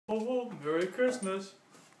Oh, Merry Christmas.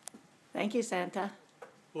 Thank you, Santa.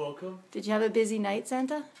 Welcome. Did you have a busy night,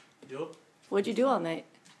 Santa? Yup. What'd you do all night?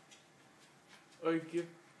 I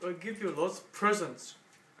give you lots of presents.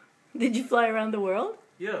 Did you fly around the world?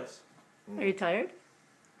 Yes. Are you tired?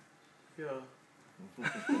 Yeah.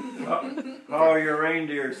 How are your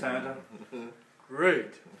reindeer, Santa?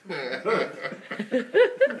 Great.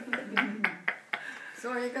 So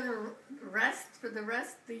are you going to rest for the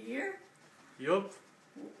rest of the year? Yup.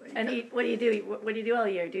 And eat? What do you do? What do you do all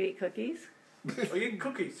year? Do you eat cookies? I eat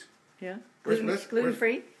cookies. Yeah. Where's Gluten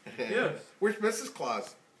free? Yes. Where's Mrs.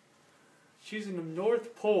 Claus? She's in the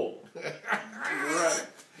North Pole. Right.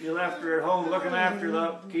 You left her at home looking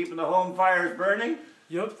after keeping the home fires burning?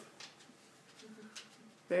 Yup.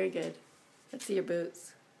 Very good. Let's see your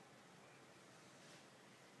boots.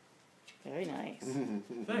 Very nice.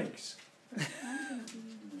 Thanks.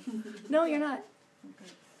 No, you're not.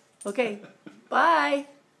 Okay. Bye.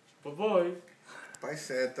 Bye-bye. Bye,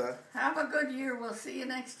 Santa. Have a good year. We'll see you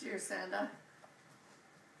next year, Santa.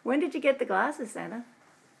 When did you get the glasses, Santa?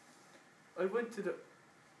 I went to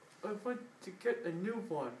get a new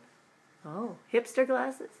one. Oh, hipster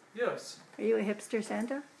glasses? Yes. Are you a hipster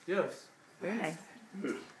Santa? Yes. Very nice.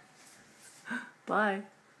 Bye.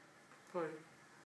 Bye.